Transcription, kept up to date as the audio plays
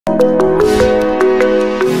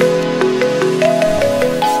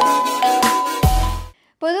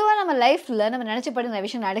பொதுவா நம்ம லைஃப்ல நம்ம நினைச்சபடி நிறைய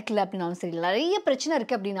விஷயம் நடக்கல அப்படின்னாலும் சரி, நிறைய பிரச்சனை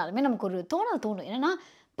இருக்கு அப்படின்னாலுமே நமக்கு ஒரு தோணும். என்னன்னா,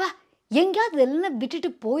 "ப்பா! எங்கேயாவது இதெல்லாம் விட்டுட்டு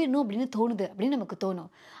போயிடணும் அப்படின்னு தோணுது." அப்படின்னு நமக்கு தோணும்.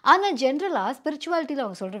 ஆனா ஜென்ரலா ஸ்பிரிச்சுவாலிட்டில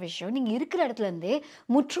அவங்க சொல்ற விஷயம், நீங்க இருக்கிற இடத்துல இருந்தே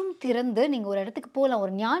முற்றும் திறந்து நீங்க ஒரு இடத்துக்கு போலாம்.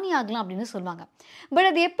 ஒரு ஞானி ஆகலாம் அப்படின்னு சொல்லுவாங்க. பட்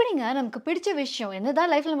அது எப்படிங்க நமக்கு பிடிச்ச விஷயம்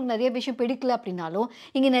என்னதான் லைஃப்ல நமக்கு நிறைய விஷயம் பிடிக்கல அப்படின்னாலும்,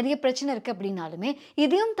 இங்க நிறைய பிரச்சனை இருக்கு அப்படின்னாலுமே,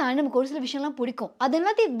 இதையும் தாண்டி நமக்கு ஒரு சில விஷயம்லாம் பிடிக்கும். அது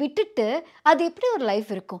எல்லாத்தையும் விட்டுட்டு, அது எப்படி ஒரு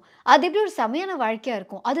லைஃப் இருக்கும்? அது எப்படி ஒரு செமையான வாழ்க்கையா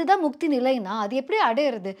இருக்கும்? அதுதான் முக்தி நிலைன்னா, அது எப்படி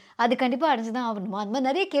அடையறது? அது கண்டிப்பா அடைஞ்சு தான் ஆகணுமா? அந்த மாரி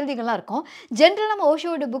நெறைய கேள்விகள்லாம் இருக்கும். ஜென்ரலா நம்ம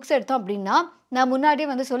ஓஷோவோட புக்ஸ் எடுத்தோம் அப்டின்னா, நான் முன்னாடியே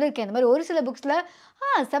வந்து சொல்லியிருக்கேன். இந்த மாரி ஒரு சில புக்ஸ்ல,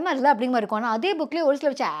 செம்ம இல்ல அப்டிங்கிற மாரி இருக்கும். ஆனா அதே புக்லயே ஒரு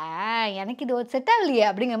சில விஷயம், எனக்கு இது செட் ஆகலையே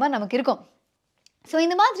அப்டிங்கிற மாரி நமக்கு இருக்கும். ஸோ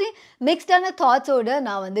இந்த மாதிரி மிக்ஸ்டான தாட்ஸோட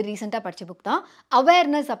நான் வந்து ரீசென்ட்டா படிச்ச புக் தான்.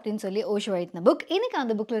 அவேர்னஸ் அப்டின்னு சொல்லி ஓஷோ எழுதின புக். இன்னைக்கு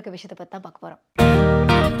அந்த புக்ல இருக்க விஷயத்த பத்தி தான் பார்க்க போறோம்.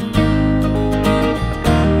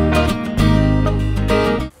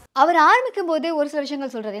 அவர் ஆரம்பிக்கும்போதே ஒரு சில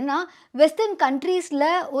விஷயங்கள் சொல்றாரு. ஏன்னா, வெஸ்டர்ன் கண்ட்ரீஸ்ல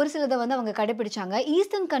ஒரு சிலத வந்து அவங்க கடைபிடிச்சாங்க.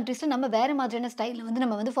 ஈஸ்டர்ன் கண்ட்ரீஸ்ல நம்ம வேற மாதிரியான ஸ்டைல்ல வந்து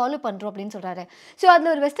நம்ம வந்து ஃபாலோ பண்றோம் அப்படின்னு சொல்றாரு. ஸோ அதுல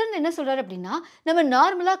ஒரு வெஸ்டர்ன்ல என்ன சொல்றாரு அப்படின்னா, நம்ம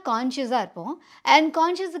நார்மலா கான்ஷியஸா இருப்போம். அண்ட்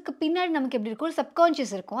கான்ஷியஸ்க்கு பின்னாடி நமக்கு எப்படி இருக்கும்?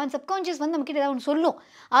 சப்கான்ஷியஸ் இருக்கும். அந்த சப்கான்ஷியஸ் வந்து நம்மகிட்ட ஏதாவது ஒண்ணு சொல்லும்.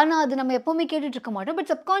 ஆனா, அது நம்ம எப்பவுமே கேட்டுட்டு இருக்க மாட்டோம்.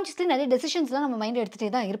 பட் சப்கான்ஷியஸ்லி நிறைய டெசிஷன்ஸ்லாம் நம்ம மைண்ட்ல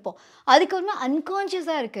எடுத்துட்டே தான் இருப்போம். அதுக்கப்புறமா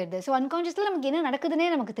அன்கான்ஷியஸா இருக்கிறது. ஸோ அன்கான்ஷியஸ்ல நமக்கு என்ன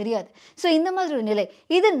நடக்குதுன்னே நமக்கு தெரியாது. ஸோ இந்த மாதிரி ஒரு நிலை.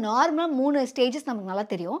 இது நார்மலா 3 ஸ்டேஜஸ் நமக்கு நல்லா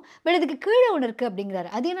தெரியும். பட் இதுக்கு கீழ ஒண்ணு இருக்கு அப்படிங்கிறாரு.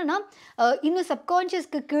 அது என்னன்னா, இன்னும்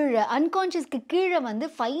சப்கான்ஷியஸ்க்கு கீழ, அன்கான்ஷியஸ்க்கு கீழ வந்து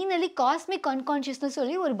ஃபைனலி காஸ்மிக் அன்கான்ஷியஸ்ன்னு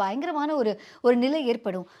சொல்லி ஒரு பயங்கரமான ஒரு ஒரு நிலை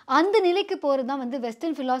ஏற்படும். அந்த நிலைக்கு போறது தான் வந்து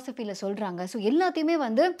வெஸ்டர்ன் பிலாசபில சொல்றாங்க. ஸோ எல்லாத்தையுமே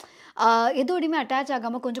வந்து அ எதோடையுமே அட்டாச்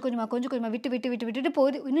ஆகாம கொஞ்சம் கொஞ்சமா விட்டுட்டு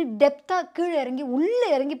போகுது. இன்னும் டெப்த்தா கீழ இறங்கி, உள்ள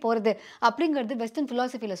இறங்கி போறது அப்படிங்கிறது வெஸ்டர்ன்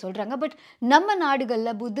பிலாசபில சொல்றாங்க. பட் நம்ம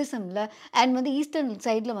நாடுகள்ல, புத்திசம்ல அண்ட் வந்து ஈஸ்டர்ன்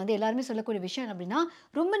சைட்ல வந்து எல்லாருமே சொல்லக்கூடிய விஷயம் என்ன அப்படின்னா,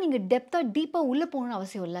 ரொம்ப நீங்க டெப்த்தா, டீப்பா உள்ள போகணும்னு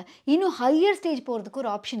அவசியம் இல்ல. இன்னும் ஹையர் ஸ்டேஜ் போறதுக்கு ஒரு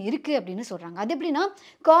ஆப்ஷன் இருக்கு அப்படின்னு சொல்றாங்க. அது எப்படின்னா,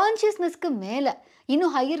 கான்ஷியஸ்னஸ்க்கு மேல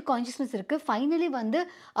இன்னும் ஹையர் கான்ஷியஸ்னஸ் இருக்கு. ஃபைனலி வந்து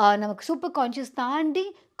நமக்கு சூப்பர் கான்ஷியஸ் தாண்டி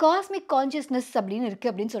காஸ்மிக் கான்ஷியஸ்னஸ் அப்படின்னு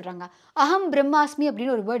இருக்கு அப்படின்னு சொல்றாங்க. அகம் பிரம்மாஸ்மி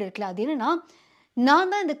அப்படின்னு ஒரு வேர்ட் இருக்குல்ல. அது என்னன்னா, நான்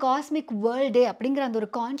தான் இந்த காஸ்மிக் வேர்ல்டே அப்படிங்கிற அந்த ஒரு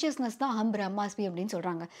கான்ஷியஸ்னஸ் தான் அகம் பிரம்மாஸ்மி அப்படின்னு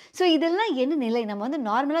சொல்றாங்க. ஸோ இதெல்லாம் என்ன நிலை? நம்ம வந்து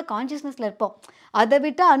நார்மலா கான்ஷியஸ்னஸ்ல இருப்போம். அத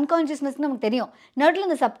விட்டா அன்கான்ஷியஸ்னஸ் நமக்கு தெரியும். நடுவுல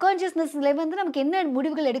இந்த சப்கான்ஷியஸ்னஸ்ல வந்து நமக்கு என்ன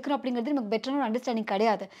முடிவுகள் எடுக்கிறோம் அப்படிங்கிறது நமக்கு பெட்டரான ஒரு அண்டர்ஸ்டாண்டிங்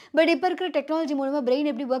கிடையாது. பட் இப்ப இருக்கிற டெக்னாலஜி மூலமா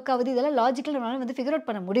பிரெயின் எப்படி ஒர்க் ஆகுது இதெல்லாம் லாஜிக்கலா நம்மளால வந்து ஃபிகர் அவுட்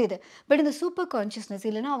பண்ண முடியுது. பட் இந்த சூப்பர் கான்ஷியஸ்னஸ்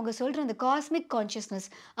இல்லன்னா அவங்க சொல்ற அந்த காஸ்மிக் கான்ஷியஸ்னஸ்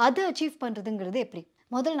அத அச்சீவ் பண்றதுங்கிறது எப்படி?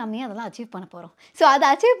 முதல்ல நம்ம ஏன் அதெல்லாம் அச்சீவ் பண்ண போறோம்? ஸோ அத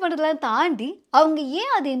அச்சீவ் பண்றதெல்லாம் தாண்டி அவங்க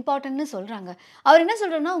ஏன் அது இம்பார்ட்டன்ட்ன்னு சொல்றாங்க. அவர் என்ன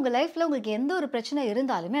சொல்றாருன்னா, உங்க லைஃப்ல உங்களுக்கு எந்த ஒரு பிரச்சனை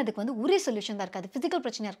இருந்தாலுமே அதுக்கு வந்து ஒரே சொல்யூஷன் தான் இருக்கு. அது பிசிக்கல்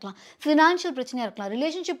பிரச்சனையா இருக்கலாம், ஃபினான்ஷியல் பிரச்சனையா இருக்கலாம்,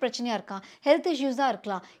 ரிலேஷன்ஷிப் பிரச்சனையா இருக்கலாம், ஹெல்த் இஷ்யூஸா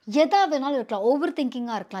இருக்கலாம், எதா வேணாலும் இருக்கலாம், ஓவர்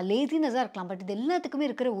திங்கிங்கா இருக்கலாம், லேசினஸா இருக்கலாம். பட் இது எல்லாத்துக்குமே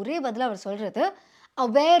இருக்கிற ஒரே பதிலா அவர் சொல்றது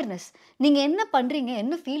அவேர்னஸ். நீங்க என்ன பண்றீங்க?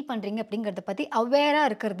 என்ன ஃபீல் பண்றீங்க? அப்படிங்கிறத பத்தி அவேரா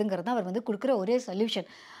இருக்கிறதுங்கிறது தான் அவர் வந்து குடுக்குற ஒரே சொல்யூஷன்.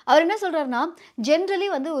 அவர் என்ன சொல்றாருன்னா, ஜெனரலி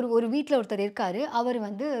வந்து ஒரு ஒரு வீட்ல ஒருத்தர் இருக்காரு. அவரு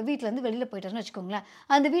வந்து வீட்லருந்து வெளில போயிட்டாருன்னு வச்சுக்கோங்களேன்.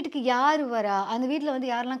 அந்த வீட்டுக்கு யாரு வரா? அந்த வீட்ல வந்து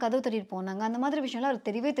யாரெல்லாம் கதவு தட்டிட்டு போனாங்க? அந்த மாதிரி விஷயம்லாம் அவருக்கு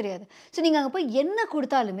தெரியவே தெரியாது. ஸோ நீங்க அங்க போய் என்ன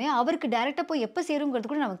குடுத்தாலுமே, அவருக்கு டைரக்ட்டா போய் எப்ப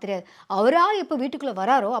சேருங்கிறது கூட நமக்கு தெரியாது. அவரா எப்ப வீட்டுக்குள்ள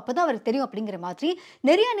வராரோ, அப்பதான் அவருக்கு தெரியும் அப்படிங்கிற மாதிரி,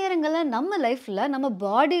 நெறைய நேரங்கள்ல நம்ம லைஃப்ல நம்ம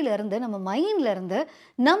பாடியில இருந்து, நம்ம மைண்ட்ல இருந்து,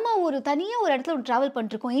 நம்ம ஒரு தனியா ஒரு இடத்துல ஒரு டிராவல்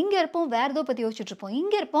பண்ணிட்டுருக்கோம். இங்க இருப்போம், வேற ஏதோ பத்தி யோசிச்சுட்டு இருப்போம்.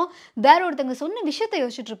 இங்க இருப்போம், வேற ஒருத்தவங்க சொன்ன விஷயத்த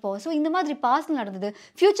யோசிச்சுட்டு இருப்போம். ஸோ இந்த மாதிரி பாஸ்ட்ல நடந்தது,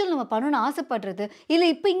 ஃபியூச்சர்ல நம்ம பண்ணணும்னு ஆசைப்படுறது, இல்ல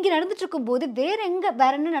இப்ப இங்க நடந்துட்டு இருக்கும்போது வேற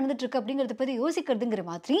என்ன நடந்துட்டு இருக்கு அப்படிங்கிறத பத்தி யோசிக்கிறதுங்கிற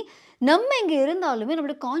மாதிரி, நம்ம இங்க இருந்தாலுமே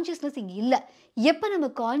நம்மளோட கான்ஷியஸ்னஸ் இங்க இல்ல. எப்ப நம்ம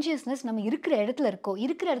கான்ஷியஸ்னஸ் நம்ம இருக்கிற இடத்துல இருக்கோ,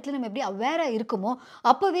 இருக்கிற இடத்துல நம்ம எப்படி அவேரா இருக்குமோ,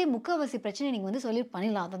 அப்பவே முக்காவாசி பிரச்சனைய நீங்க வந்து சால்வ்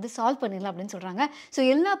பண்ணிடலாம். அத வந்து சால்வ் பண்ணிடலாம் அப்படின்னு சொல்றாங்க. ஸோ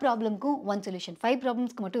எல்லா ப்ராப்ளம்க்கும் ஒன் சொல்யூஷன். 5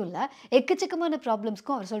 ப்ராப்ளம்ஸ்க்கு மட்டும் இல்ல, எக்கச்சக்கமான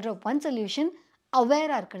ப்ராப்ளம்ஸ்க்கும் அவர் சொல்ற ஒன் சொல்யூஷன்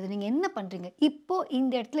அவேரா இருக்கிறது. நீங்க என்ன பண்றீங்க? இப்போ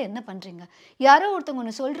இந்த இடத்துல என்ன பண்றீங்க? யாரோ ஒருத்தவங்க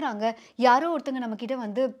ஒண்ணு சொல்றாங்க, யாரோ ஒருத்தவங்க நம்மகிட்ட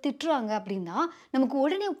வந்து திட்டுறாங்க அப்படின்னா, நமக்கு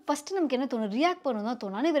உடனே ஃபர்ஸ்ட் நமக்கு என்ன தோணும்? ரியாக்ட் பண்ணணும்னு தான்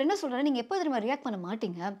தோணும். ஆனா இவர் என்ன சொல்றாரு, நீங்க எப்ப தெரியுமா ரியாக்ட் பண்ண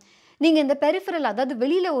மாட்டீங்க? நீங்க இந்த பெரிஃபரல் அதாவது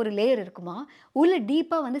வெளியில ஒரு லேயர் இருக்குமா, உள்ள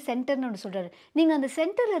டீப்பா வந்து சென்டர்ன்னு ஒண்ணு சொல்றாரு. நீங்க அந்த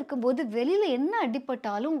சென்டர்ல இருக்கும்போது வெளியில என்ன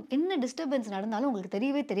அடிபட்டாலும், என்ன டிஸ்டர்பன்ஸ் நடந்தாலும் உங்களுக்கு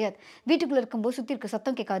தெரியவே தெரியாது. வீட்டுக்குள்ள இருக்கும்போது சுத்தி இருக்க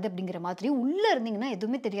சத்தம் கேட்காது அப்படிங்கிற மாதிரி, உள்ள இருந்தீங்கன்னா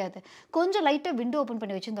எதுவுமே தெரியாது. கொஞ்சம் லைட்டா விண்டோ ஓப்பன்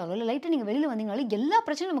பண்ணி வச்சிருந்தாலோ, இல்ல லைட்டா நீங்க வெளியில வந்தீங்கனாலும் எல்லா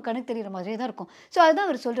பிரச்சனையும் நம்ம கண்ணுக்கு தெரியிற மாதிரியே தான் இருக்கும். ஸோ அதுதான்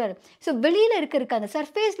அவர் சொல்றாரு. ஸோ வெளியில இருக்க அந்த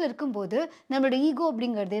சர்ஃபேஸ்ல இருக்கும்போது, நம்மளோட ஈகோ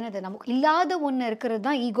அப்படிங்கிறது என்னது? நமக்கு இல்லாத ஒண்ணு இருக்கிறது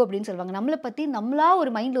தான் ஈகோ அப்படின்னு சொல்லுவாங்க. நம்மள பத்தி நம்மளா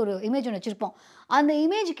ஒரு மைண்ட்ல ஒரு இமேஜ் ஒண்ணு வச்சிருப்போம். அந்த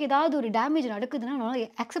இமேஜ்க்கு ஏதாவது ஒரு டேமேஜ் நடக்குதுன்னா, நம்மளால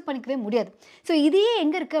அக்செப்ட் பண்ணிக்கவே முடியாது. ஸோ இதையே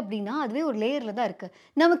எங்க இருக்கு அப்படின்னா, அதுவே ஒரு லேயர்ல தான் இருக்கு.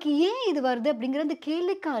 நமக்கு ஏன் இது வருது அப்படிங்கிற அந்த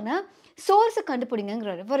கேள்விக்கான சோர்ஸ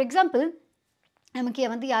கண்டுபிடிங்கங்கிறாரு. ஃபார் எக்ஸாம்பிள் நமக்கு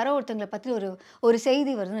வந்து யாரோ ஒருத்தங்கள பத்தி ஒரு ஒரு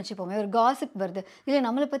செய்தி வருதுன்னு வச்சுப்போமே, ஒரு காசிப் வருது. இல்ல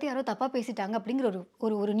நம்மள பத்தி யாரோ தப்பா பேசிட்டாங்க அப்படிங்கிற ஒரு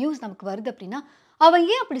ஒரு ஒரு நியூஸ் நமக்கு வருது அப்படின்னா, "அவன்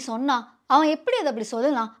ஏன் அப்படி சொன்னான்? அவன் எப்படி அத அப்படி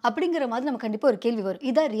சொல்லலாம்?" அப்படிங்கிற மாதிரி நமக்கு கண்டிப்பா ஒரு கேள்வி வரும்.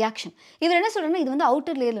 இதான் ரியாக்ஷன். இவர் என்ன சொல்றாருன்னா, இது வந்து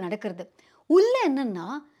அவுட்டர் லேயர்ல நடக்கிறது. உள்ள என்னன்னா,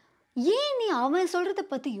 "ஏன் நீ அவன் சொல்றத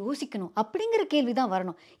பத்தி யோசிக்கணும்?" அப்படிங்கிற கேள்வி தான்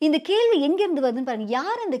வரணும். இந்த கேள்வி எங்கேருந்து வருதுன்னு பாருங்க.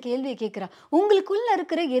 யார் அந்த கேள்விய கேட்கிறா? உங்களுக்குள்ள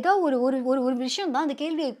இருக்கிற ஏதோ ஒரு ஒரு ஒரு ஒரு விஷயம் தான் அந்த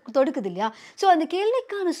கேள்விய தொடுக்குது இல்லையா? ஸோ அந்த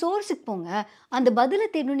கேள்விக்கான சோர்ஸுக்கு போங்க. அந்த பதில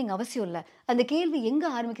தேடணும்னு நீங்க அவசியம் இல்ல. அந்த கேள்வி எங்க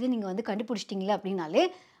ஆரம்பிக்குதுன்னு நீங்க வந்து கண்டுபிடிச்சிட்டீங்க அப்படின்னாலே,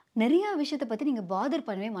 நெறையா விஷயத்த பத்தி நீங்க பாதர்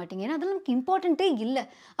பண்ணவே மாட்டீங்க. ஏன்னா, அதெல்லாம் நமக்கு இம்பார்ட்டன்ட்டே இல்ல.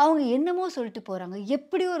 அவங்க என்னமோ சொல்லிட்டு போறாங்க.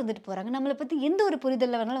 எப்படியோ இருந்துட்டு போறாங்க. நம்மள பத்தி எந்த ஒரு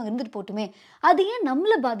புரிதல்ல வேணாலும் அவங்க இருந்துட்டு போட்டுமே. அது ஏன்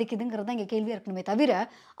நம்மள பாதிக்குதுங்கிறது தான் இங்க கேள்வியா இருக்கணுமே தவிர,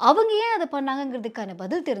 அவங்க ஏன் அத பண்ணாங்கங்கிறதுக்கான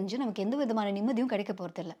பதில் தெரிஞ்சு நமக்கு எந்த விதமான நிம்மதியும் கிடைக்க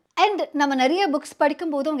போறதில்ல. அண்ட் நம்ம நெறைய புக்ஸ்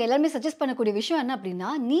படிக்கும்போது அவங்க எல்லாருமே சஜெஸ்ட் பண்ணக்கூடிய விஷயம் என்ன அப்படின்னா,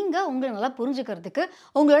 நீங்க உங்கள நல்லா புரிஞ்சுக்கிறதுக்கு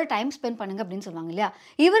உங்களோட டைம் ஸ்பெண்ட் பண்ணுங்க அப்படின்னு சொல்லுவாங்க இல்லையா?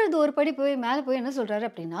 இவர் இது ஒரு படி போய் மேல போய் என்ன சொல்றாரு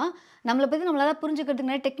அப்படின்னா, நம்மள பத்தி நம்மளால புரிஞ்சுக்கிறதுக்கு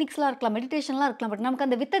நெறைய டெக்னிக்ஸ்லாம் இருக்கலாம், மெடிடேஷன்லாம் இருக்கலாம். பட் நமக்கு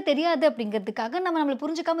அந்த வித்த தெரியாது அப்படிங்கிறதுக்காக நம்மள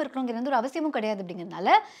புரிஞ்சுக்காம இருக்கணுங்கிற எந்த ஒரு அவசியமும் கிடையாது அப்படிங்கிறதுனால,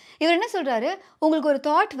 இவர் என்ன சொல்றாரு, உங்களுக்கு ஒரு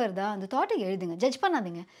தாட் வருதா? அந்த தாட்ட எழுதுங்க. ஜட்ஜ்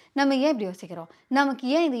பண்ணாதீங்க. நம்ம ஏன் இப்படி யோசிக்கிறோம்? நமக்கு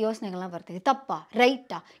ஏன் இந்த யோசனைகள்லாம் வருது? இது தப்பா?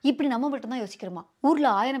 ரைட்டா? இப்படி நம்ம மட்டும் தான் யோசிக்கிறோமா? ஊர்ல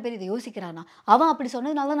 1000 பேர் இத யோசிக்கிறானா? அவன் அப்படி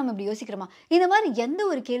சொன்னதுனால தான் நம்ம இப்படி யோசிக்கிறோமா? இந்த மாரி எந்த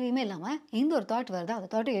ஒரு கேள்வியுமே இல்லாம, எந்த ஒரு தாட் வருதா? அந்த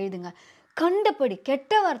தாட்ட எழுதுங்க. கண்டபடி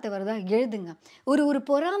கெட்ட வார்த்தை வருதா? எழுதுங்க. ஒரு ஒரு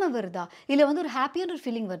பொறாம வருதா? இல்ல வந்து ஒரு ஹேப்பியான ஒரு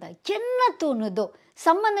ஃபீலிங் வருதா? என்ன தோணுதோ,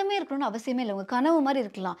 சம்மந்தமே இருக்கணும்னு அவசியமே இல்ல. உங்க கனவு மாரி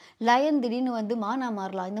இருக்கலாம். லயன் திடீர்னு வந்து மானா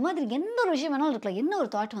மாறலாம். இந்த மாதிரி எந்த ஒரு விஷயம் வேணாலும் இருக்கலாம். என்ன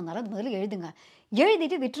ஒரு தாட் வந்தாலும் அது முதல்ல எழுதுங்க.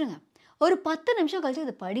 எழுதிட்டு விட்டுருங்க. ஒரு 10 நிமிஷம் கழிச்சு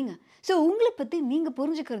அத படிங்க. ஸோ உங்கள பத்தி நீங்க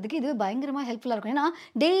புரிஞ்சுக்கிறதுக்கு இது பயங்கரமா ஹெல்ப்ஃபுல்லா இருக்கும். ஏன்னா,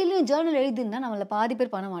 டெய்லியும் ஜர்னல் எழுதிருந்தா நம்மள பாதி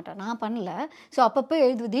பேர் பண்ண மாட்டோம். நான் பண்ணல. ஸோ அப்பப்போ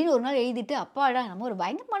திடீர்னு ஒரு நாள் எழுதிட்டு, அப்பாடா! நம்ம ஒரு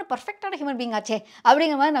பயங்கரமான பெர்ஃபெக்ட்டான ஹியூமன் பீயிங் ஆச்சே!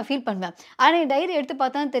 அப்படிங்கிற மாரி நான் ஃபீல் பண்ணுவேன். ஆனா, என் டைரி எடுத்து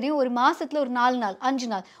பார்த்தா தான் தெரியும். ஒரு மாசத்துல ஒரு 4 நாள், 5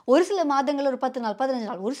 நாள், ஒரு சில மாதங்கள்ல ஒரு 10 நாள், 15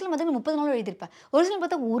 நாள், ஒரு சில மாதங்கள்ல 30 நாளும் எழுதியிருப்பேன். ஒரு சிலர்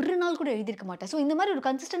பார்த்தா 1 நாள் கூட எழுதியிருக்க மாட்டேன். ஸோ இந்த மாரி ஒரு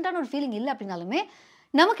கன்சிஸ்டன்ட்டான ஒரு ஃபீலிங் இல்ல அப்படின்னாலுமே,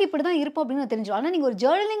 நமக்கு இப்படி தான் இருப்போம் அப்படின்னு தெரிஞ்சிரும். ஆனா, நீங்க ஒரு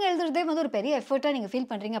ஜர்னலிங் எழுதுறதே வந்து ஒரு பெரிய எஃபர்ட்டா நீங்க ஃபீல்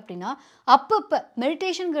பண்றீங்க அப்படின்னா, அப்பப்ப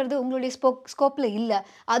மெடிடேஷன்ங்கிறது உங்களுடைய ஸ்கோப்ல இல்ல.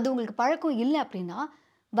 அது உங்களுக்கு பழக்கம் இல்ல அப்படின்னா,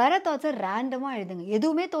 வர தாட்ஸ ரேண்டமா எழுதுங்க.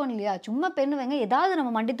 எதுவுமே தோணலையா, சும்மா பென் வைங்க. ஏதாவது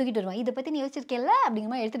நம்ம மண்டைய தூக்கிட்டு வருவான். "இத பத்தி நீ யோசிச்சிருக்கேல்ல?"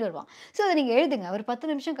 அப்படிங்கிற மாரி எடுத்துட்டு வருவான். ஸோ, அத நீங்க எழுதுங்க. ஒரு 10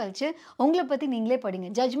 நிமிஷம் கழிச்சு உங்கள பத்தி நீங்களே படிங்க.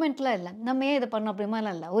 ஜட்ஜ்மென்ட்லாம் இல்ல. நம்ம ஏன் இத பண்ணோம் அப்படி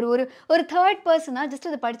மாரிலாம் இல்ல. ஒரு ஒரு ஒரு தேர்ட் பெர்சனா ஜஸ்ட்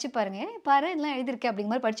அத படிச்சு பாருங்க. பாரு இதெல்லாம் எழுதியிருக்கேன்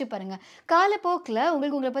அப்படிங்கிற மாரி படிச்சு பாருங்க. காலப்போக்குல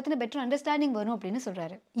உங்களுக்கு உங்கள பத்தின பெட்டர் அண்டர்ஸ்டாண்டிங் வரும் அப்படின்னு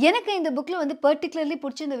சொல்றாரு. எனக்கு இந்த புக்ல வந்து பர்ட்டிகுலர்லி புடிச்ச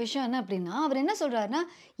விஷயம் என்ன அப்படின்னா, அவர் என்ன சொல்றாருன்னா,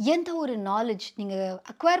 எந்த ஒரு நாலேட்ஜ் நீங்க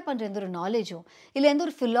அக்வயர் பண்ற எந்த ஒரு நாலேட்ஜும், இல்ல எந்த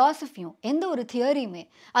ஒரு பிலாசபியும், எந்த ஒரு தியரியுமே,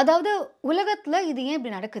 அதாவது உலகத்துல இது ஏன்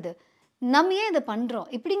இப்படி நடக்குது? நம்ம ஏன் இத பண்றோம்?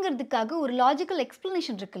 இப்படிங்கிறதுக்காக ஒரு லாஜிக்கல்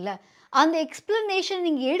எக்ஸ்ப்ளனேஷன் இருக்குல்ல, அந்த எக்ஸ்ப்ளனேஷன்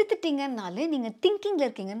நீங்க எடுத்துட்டீங்கன்னாலே, நீங்க திங்கிங்ல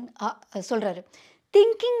இருக்கீங்கன்னு சொல்றாரு.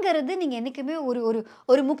 திங்கிங்கிறது நீங்க என்னைக்குமே ஒரு ஒரு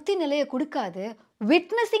ஒரு முக்தி நிலைய குடுக்காது.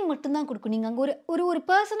 விட்னஸிங் மட்டும் தான் குடுக்கும். நீங்க அங்க ஒரு ஒரு ஒரு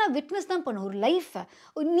பெர்சனா விட்னஸ் தான் பண்ணணும். ஒரு லைஃப.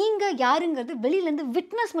 நீங்க யாருங்கிறது வெளியிலருந்து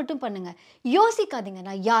விட்னஸ் மட்டும் பண்ணுங்க. யோசிக்காதீங்க.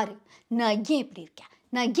 நான் யாரு? நான் ஏன் இப்படி இருக்கேன்?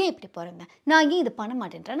 நான் ஏன் இப்படி பொறந்தேன்? நான் ஏன் இத பண்ண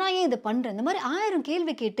மாட்டேன்றேன்? நான் ஏன் இத பண்றேன்? இந்த மாரி 1000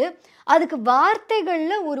 கேள்வி கேட்டு, அதுக்கு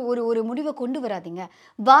வார்த்தைகள்ல ஒரு ஒரு ஒரு முடிவ கொண்டு வராதீங்க.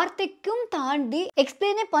 வார்த்தைக்கும் தாண்டி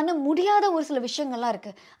எக்ஸ்ப்ளைனே பண்ண முடியாத ஒரு சில விஷயங்கள்லாம்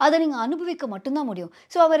இருக்கு. அத நீங்க அனுபவிக்க மட்டும் தான் முடியும்.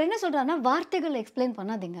 ஸோ அவர் என்ன சொல்றாருன்னா, வார்த்தைகள்ல எக்ஸ்ப்ளைன்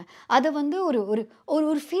பண்ணாதீங்க. அத வந்து ஒரு ஒரு ஒரு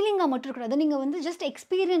ஒரு ஃபீலிங்கா மட்டும் இருக்கக்கூடாது. அத நீங்க வந்து ஜஸ்ட்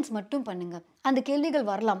எக்ஸ்பீரியன்ஸ் மட்டும் பண்ணுங்க. அந்த கேள்விகள்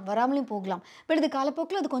வரலாம், வராமலும் போகலாம். பட் இது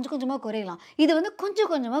காலப்போக்குல அது கொஞ்சம் கொஞ்சமா குறையலாம். இது வந்து கொஞ்சம்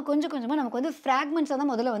கொஞ்சமா நமக்கு வந்து ஃப்ராக்மெண்ட்ஸா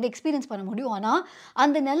தான் முதல்ல வந்து எக்ஸ்பீரியன்ஸ் பண்ண முடியும். ஆனா,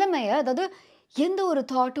 அந்த நிலைமைய அதாவது எந்த ஒரு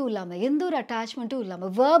தாட்டும் இல்லாம, எந்த ஒரு அட்டாச்மென்ட்டும் இல்லாம,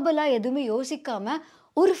 வெர்பலா எதுவுமே யோசிக்காம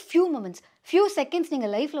ஒரு ஃபியூ மொமெண்ட்ஸ், ஃபியூ செகண்ட்ஸ் நீங்க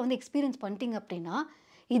லைஃப்ல வந்து எக்ஸ்பீரியன்ஸ் பண்ணிட்டீங்க அப்படின்னா,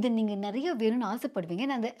 இது நீங்க நெறைய வேணும்னு ஆசைப்படுவீங்க.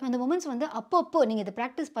 ஏன்னா அந்த அந்த மொமெண்ட்ஸ் வந்து அப்பப்போ நீங்க இத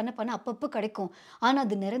பிராக்டிஸ் பண்ண பண்ண அப்பப்போ கிடைக்கும். ஆனா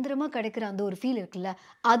அது நிரந்தரமா கிடைக்கிற அந்த ஒரு ஃபீல் இருக்குல்ல,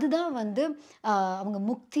 அதுதான் வந்து அ அவங்க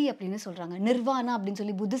முக்தி அப்படின்னு சொல்றாங்க. நிர்வாணா அப்படின்னு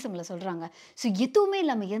சொல்லி புத்திசம்ல சொல்றாங்க. ஸோ எதுவுமே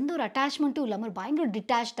இல்லாம, எந்த ஒரு அட்டாச்மென்ட்டும் இல்லாம ஒரு பயங்கர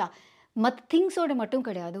டிட்டாச்டா திங்ஸோட மட்டும்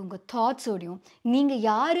கிடையாது. உங்க தாட்ஸோடையும், நீங்க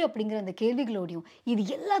யாரு அப்படிங்கிற அந்த கேள்விகளோடையும், இது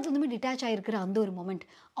எல்லாத்துலருந்துமே டிட்டாச் ஆயிருக்கிற அந்த ஒரு மொமெண்ட்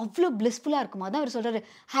அவ்ளோ பிளிஸ்ஃபுல்லா இருக்கும். அதான் அவரு சொல்றாரு,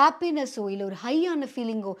 ஹாப்பினஸோ இல்ல ஒரு ஹையான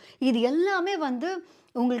ஃபீலிங்கோ இது எல்லாமே வந்து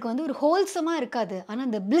உங்களுக்கு வந்து ஒரு ஹோல்சமா இருக்காது. ஆனா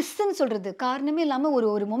அந்த பிளிஸ்ன்னு சொல்றது காரணமே இல்லாம ஒரு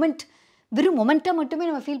ஒரு மொமெண்ட் வெறும் மொமெண்ட்டா மட்டுமே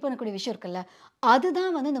நம்ம ஃபீல் பண்ணக்கூடிய விஷயம் இருக்குல்ல,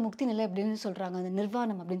 அதுதான் வந்து அந்த முக்தி நிலை அப்படின்னு சொல்றாங்க. அந்த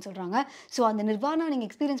நிர்வாணம் அப்படின்னு சொல்றாங்க. ஸோ அந்த நிர்வாணா நீங்க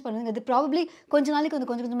எக்ஸ்பீரியன்ஸ் பண்ணுங்கிறது ப்ராபப்ளி கொஞ்ச நாளைக்கு வந்து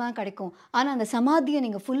கொஞ்சம் கொஞ்சமா தான் கிடைக்கும். ஆனா அந்த சமாதிய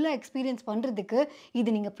நீங்க ஃபுல்லா எக்ஸ்பீரியன்ஸ் பண்றதுக்கு, இது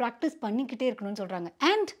நீங்க பிராக்டிஸ் பண்ணிக்கிட்டே இருக்கணும்னு சொல்றாங்க.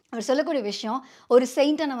 அண்ட் அவர் சொல்லக்கூடிய விஷயம், ஒரு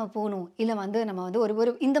செயிண்ட்டா நம்ம போணும். இல்ல வந்து நம்ம வந்து ஒரு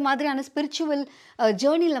ஒரு இந்த மாதிரியான ஸ்பிரிச்சுவல்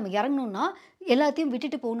ஜர்னில நம்ம இறங்கணும்னா, எல்லாத்தையும்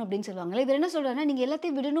விட்டுட்டு போணும் அப்படின்னு சொல்லுவாங்கல்ல. இவர் என்ன சொல்றாருன்னா, நீங்க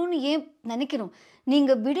எல்லாத்தையும் விடணும்னு ஏன் நினைக்கணும்?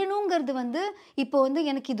 நீங்க விடணுங்கிறது வந்து இப்போ வந்து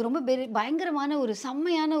எனக்கு இது ரொம்ப பயங்கரமான ஒரு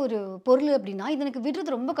செம்மையான ஒரு பொருள் அப்படின்னா, இது எனக்கு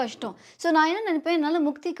விடுறது ரொம்ப கஷ்டம். ஸோ நான் என்ன நினைப்பேன், என்னால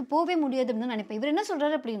முக்திக்கு போவே முடியாது அப்படின்னு நினைப்பேன். இவர் என்ன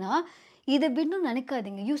சொல்றாரு அப்படின்னா, இதை விடணும்னு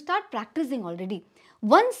நினைக்காதீங்க. You start practising already.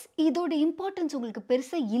 Once இதோட இம்பார்ட்டன்ஸ் உங்களுக்கு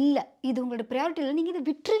பெருசா இல்ல, இது உங்களோட ப்ரையாரிட்டி இல்ல, நீங்க இதை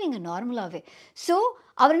விட்டுருவீங்க நார்மலாவே. ஸோ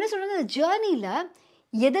அவர் என்ன சொல்றாரு, அந்த ஜேர்னில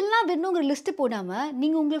எதெல்லாம் வேணுங்கிற லிஸ்ட் போடாம,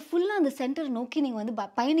 நீங்க உங்கள ஃபுல்லா அந்த சென்டர் நோக்கி நீங்க வந்து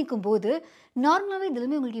பயணிக்கும்போது, நார்மலாவே இது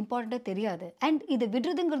எல்லாமே உங்களுக்கு இம்பார்ட்டன்ட்டா தெரியாது. அண்ட் இத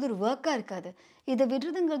விடுறதுங்கிறது ஒரு வொர்க்கா இருக்காது. இத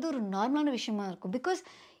விடுறதுங்கிறது ஒரு நார்மலான விஷயமா இருக்கும். Because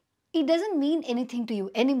it doesn't mean anything to you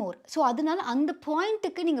anymore. So அதனால அந்த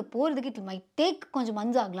பாயிண்ட்டுக்கு நீங்க போறதுக்கு இட் மைட் டேக் கொஞ்சம்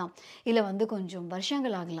மந்த்ஸ் ஆகலாம். இல்ல வந்து கொஞ்சம்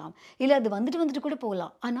வருஷங்கள் ஆகலாம். இல்ல அது வந்துட்டு கூட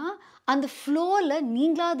போகலாம். ஆனா அந்த ஃப்ளோல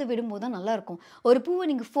நீங்களா அத விடும்போது தான் நல்லாயிருக்கும். ஒரு பூவ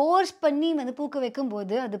நீங்க ஃபோர்ஸ் பண்ணி வந்து பூக்க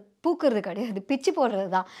வைக்கும்போது, அது பூக்கிறது கிடையாது. பிச்சு போடுறது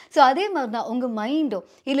தான். ஸோ அதே மாரி தான் உங்க மைண்டோ,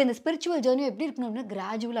 இல்ல இந்த ஸ்பிரிச்சுவல் ஜர்னியோ எப்படி இருக்கணும் அப்படின்னா,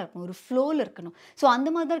 கிராஜுவலா இருக்கணும். ஒரு ஃப்ளோல இருக்கணும். ஸோ அந்த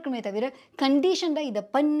மாரி தான் இருக்கணுமே தவிர, கண்டிஷன்டா இத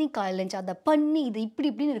பண்ணி காலைல எந்திச்சு அத பண்ணி இது இப்படி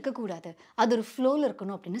இப்படின்னு இருக்கக்கூடாது. அது ஒரு ஃப்ளோல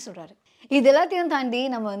இருக்கணும் அப்படின்னு சொல்றாரு. இது எல்லாத்தையும் தாண்டி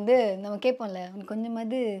நம்ம கேட்போம்ல,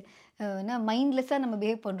 கொஞ்சமாவது என்ன மைண்ட்லெஸ்ஸா நம்ம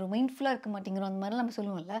பிஹேவ் பண்றோம். மைண்ட்ஃபுல்லா இருக்க மாட்டேங்கிறோம். அந்த மாரிலாம் நம்ம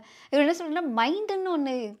சொல்லுவோம்ல. இவர் என்ன சொல்றாருன்னா, மைண்டுன்னு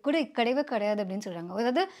ஒண்ணு கூட கிடையவே கிடையாது அப்படின்னு சொல்றாங்க.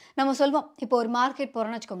 அதாவது நம்ம சொல்வோம், இப்போ ஒரு மார்க்கெட்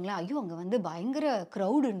போறோம்னு வச்சுக்கோங்களேன், ஐயோ! அங்க வந்து பயங்கர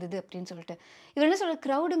கிரவுட் இருந்தது அப்படின்னு சொல்லிட்டு. இவர் என்ன சொல்றாரு,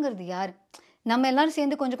 கிரவுடுங்கிறது யாரு? நம்ம எல்லாரும்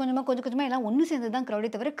சேர்ந்து கொஞ்சம் கொஞ்சமா எல்லாம் ஒண்ணு சேர்ந்து தான் கிரவுடே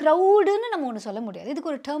தவிர, கிரவுடுன்னு நம்ம ஒண்ணு சொல்ல முடியாது.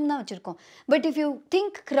 இதுக்கு ஒரு டெர்ம் தான் வச்சிருக்கோம். பட் இஃப் யூ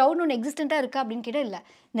திங்க் கிரவுட்னு ஒண்ணு எக்ஸிஸ்டன்ட்டா இருக்கா அப்படின்னு கேட்டா இல்ல.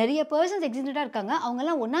 நெறைய பெர்சன்ஸ் எக்ஸிஸ்டன்ட்டா இருக்காங்க.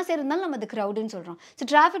 அவங்கலாம் ஒண்ணா சேர்ந்தனால நம்ம அது கிரவுடுன்னு சொல்றோம். ஸோ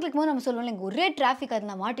டிராஃபிக்ல இருக்கும்போது நம்ம சொல்லுவோம்ல, இங்க ஒரே டிராஃபிக்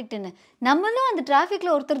அதுல நான் மாட்டிக்கிட்டேன்னு. நம்மளும் அந்த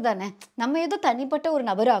டிராஃபிக்ல ஒருத்தர் தானே. நம்ம ஏதோ தனிப்பட்ட ஒரு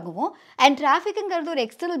நபராகவும், அண்ட் டிராஃபிக்ங்கிறது ஒரு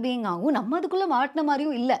எக்ஸ்டர்னல் பீயிங் ஆகும். நம்ம அதுக்குள்ள மாட்டுன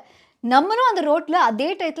மாரியும் இல்ல. நம்மளும் அந்த ரோட்ல அதே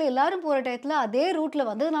டயத்துல எல்லாரும் போற டயத்துல அதே ரூட்ல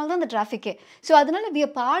வந்ததுனால தான் அந்த டிராஃபிக்கே. ஸோ அதனால we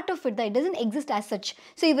are part of it தான். It doesn't exist as such.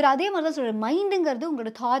 So இவர் அதே மாரி தான் சொல்றாரு. மைண்டுங்கிறது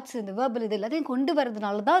உங்களோட தாட்ஸ், இந்த வெர்பல் இது எல்லாத்தையும் கொண்டு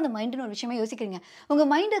வரதுனால தான் அந்த மைண்டுன்னு ஒரு விஷயமே யோசிக்கிறீங்க. உங்க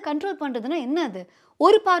மைண்ட கண்ட்ரோல் பண்றதுன்னா என்ன அது?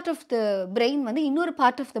 ஒரு பார்ட் ஆஃப் த பிரெயின் வந்து இன்னொரு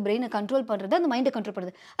பார்ட் ஆஃப் த பிரெயின கண்ட்ரோல் பண்றது, அந்த மைண்ட கண்ட்ரோல்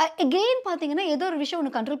பண்ணுது. அகெயின் பார்த்தீங்கன்னா, ஏதோ ஒரு விஷயம்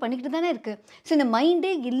ஒண்ணு கண்ட்ரோல் பண்ணிக்கிட்டு தானே இருக்கு. ஸோ இந்த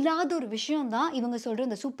மைண்டே இல்லாத ஒரு விஷயம் தான் இவங்க சொல்ற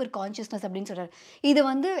இந்த சூப்பர் கான்ஷியஸ்னஸ் அப்படின்னு சொல்றாரு. இத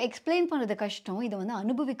வந்து எக்ஸ்பிளைன் பண்றது கஷ்டம். இத வந்து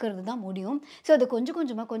அனுபவிக்கிறது தான் முடியும். ஸோ அத கொஞ்சம்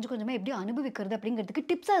கொஞ்சமா எப்படி அனுபவிக்கிறது அப்படிங்கிறதுக்கு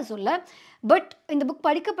டிப்ஸா சொல்ல. பட் இந்த புக்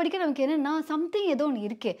படிக்க படிக்க நமக்கு என்னன்னா, சம்திங் ஏதோ ஒண்ணு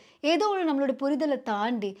இருக்கே. ஏதோ ஒண்ணு நம்மளோட புரிதல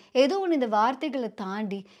தாண்டி, ஏதோ ஒண்ணு இந்த வார்த்தைகள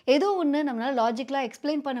தாண்டி, ஏதோ ஒண்ணு நம்மளால லாஜிக்கலா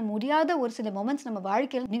எக்ஸ்பிளைன் பண்ண முடியாத ஒரு சில மொமெண்ட்ஸ் நம்ம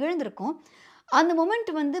வாழ்க்கையில நிகழ்ந்திருக்கும். அந்த மொமெண்ட்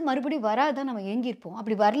வந்து மறுபடியும் வராதுதான் நம்ம ஏங்கியிருப்போம்.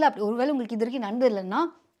 அப்படி வரல, அப்படி ஒருவேளை உங்களுக்கு இதுவரைக்கும் நடந்தது இல்லன்னா,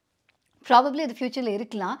 ப்ராபப்ளி அது ஃபியூச்சர்ல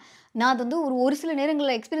இருக்கலாம். நான் அது வந்து ஒரு சில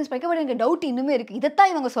நேரங்கள்ல எக்ஸ்பீரியன்ஸ் பண்ணிருக்கேன். பட் எனக்கு டவுட் இன்னுமே இருக்கு.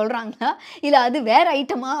 இதத்தான் இவங்க சொல்றாங்களா? இல்ல அது வேற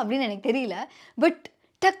ஐட்டமா? அப்படின்னு எனக்கு தெரியல. பட்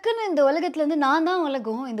டக்குன்னு இந்த உலகத்துலருந்து நான் தான்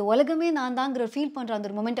உலகம். இந்த உலகமே நான் தான்ங்கிற ஃபீல் பண்ற அந்த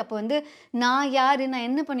ஒரு மொமெண்ட். அப்போ வந்து நான் யாரு? நான்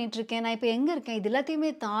என்ன பண்ணிட்டுருக்கேன்? நான் இப்ப எங்க இருக்கேன்? இது எல்லாத்தையுமே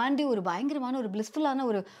தாண்டி ஒரு பயங்கரமான ஒரு பிளிஸ்ஃபுல்லான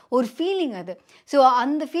ஒரு ஃபீலிங் அது. ஸோ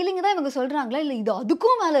அந்த ஃபீலிங்க தான் இவங்க சொல்றாங்களா? இல்ல இது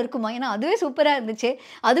அதுக்கும் மேல இருக்குமா? ஏன்னா அதுவே சூப்பரா இருந்துச்சே!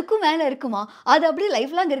 அதுக்கும் மேல இருக்குமா? அது அப்படியே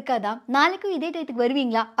லைஃப் லாங் இருக்காதா? நாளைக்கும் இதே டயத்துக்கு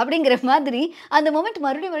வருவீங்களா? அப்படிங்கிற மாதிரி அந்த மொமெண்ட்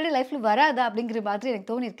மறுபடியும் லைஃப்ல வராதா? அப்படிங்கிற மாதிரி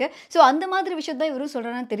எனக்கு தோணியிருக்கு. ஸோ அந்த மாதிரி விஷயம் தான் இவரும்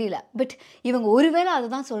சொல்றாரான்னு தெரியல. பட் இவங்க ஒருவேளை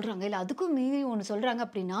அததான் சொல்றாங்க. இல்ல அதுக்கும் மீறி ஒண்ணு சொல்றாங்க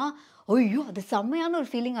அப்படின்னா, ஐயோ! அது செம்மையான ஒரு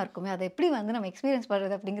ஃபீலிங்கா இருக்குமே! அத எப்படி வந்து நம்ம எக்ஸ்பீரியன்ஸ்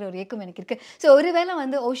பண்றது அப்படிங்கிற ஒரு ஏக்கம் எனக்கு இருக்கு. ஸோ ஒருவேளை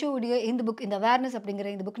வந்து ஓஷோவுடைய இந்த புக், இந்த அவேர்னஸ்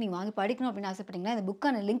அப்படிங்கிற இந்த புக் நீங்க வாங்கி படிக்கணும் அப்படின்னு ஆசைப்பட்டீங்கன்னா, இந்த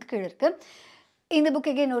புக்கான லிங்க் கீழ இருக்கு. இந்த புக்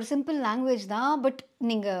அகைன் ஒரு சிம்பிள் லாங்குவேஜ் தான். பட்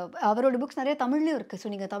நீங்க அவரோட புக்ஸ் நெறைய தமிழ்லயும் இருக்கு. ஸோ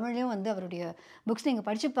நீங்க தமிழ்லயும் வந்து அவருடைய புக்ஸ் நீங்க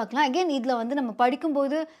படிச்சு பார்க்கலாம். அகைன் இதுல வந்து நம்ம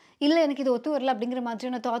படிக்கும்போது, இல்ல எனக்கு இது ஒத்து வரல அப்படிங்கிற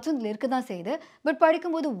மாதிரியான தாட்ஸும் இதுல இருக்க தான் செய்யுது. பட்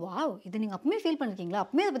படிக்கும்போது, வாவ்! இது நீங்க அப்பவுமே ஃபீல் பண்ணிருக்கீங்களா?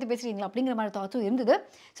 அப்பவுமே இத பத்தி பேசுறீங்களா? அப்படிங்கிற மாரி தாட்ஸும் இருந்தது.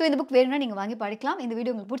 ஸோ இந்த புக் வேணும்னா நீங்க வாங்கி படிக்கலாம். இந்த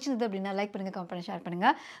வீடியோ உங்களுக்கு பிடிச்சிருந்தது அப்படின்னா லைக் பண்ணுங்க, கமெண்ட் பண்ணுங்க, ஷேர் பண்ணுங்க.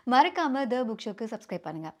 மறக்காம த புக் ஷோக்கு சப்ஸ்கிரைப்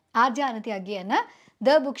பண்ணுங்க. ஆர்ஜே அனந்தி ஆகிய என்ன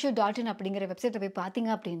thebookshop.in அப்படிங்கிற வெப்சைட்ல போய் பார்த்தீங்க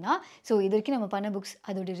அப்படின்னா, ஸோ இதுவரைக்கும் நம்ம பண்ண புக்ஸ்,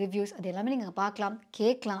 அதோட ரிவ்யூஸ் அது எல்லாமே நீங்க பார்க்கலாம்,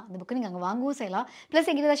 கேட்கலாம். அந்த புக்க நீங்க அங்க வாங்கவும் செய்யலாம். பிளஸ்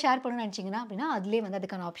என்கிட்ட ஏதாவது ஷேர் பண்ணணும்னு நினைச்சீங்கன்னா அப்படின்னா, அதிலேயே வந்து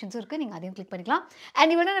அதுக்கான ஆப்ஷன்ஸும் இருக்கு. நீங்க அதையும் கிளிக் பண்ணிக்கலாம்.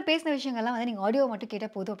 அண்ட் இவ்வளவு நான் பேசின விஷயங்கள்லாம் வந்து நீங்க ஆடியோ மட்டும் கேட்டா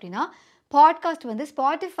போதும் அப்படின்னா, பாட்காஸ்ட் வந்து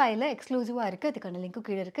Spotifyல எக்ஸ்க்ளூசிவா இருக்கு. அதுக்கான லிங்க்கும்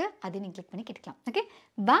கீழ இருக்கு. அதையும் நீங்க கிளிக் பண்ணி கேட்டுக்கலாம். ஓகே.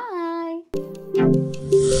 பாய்.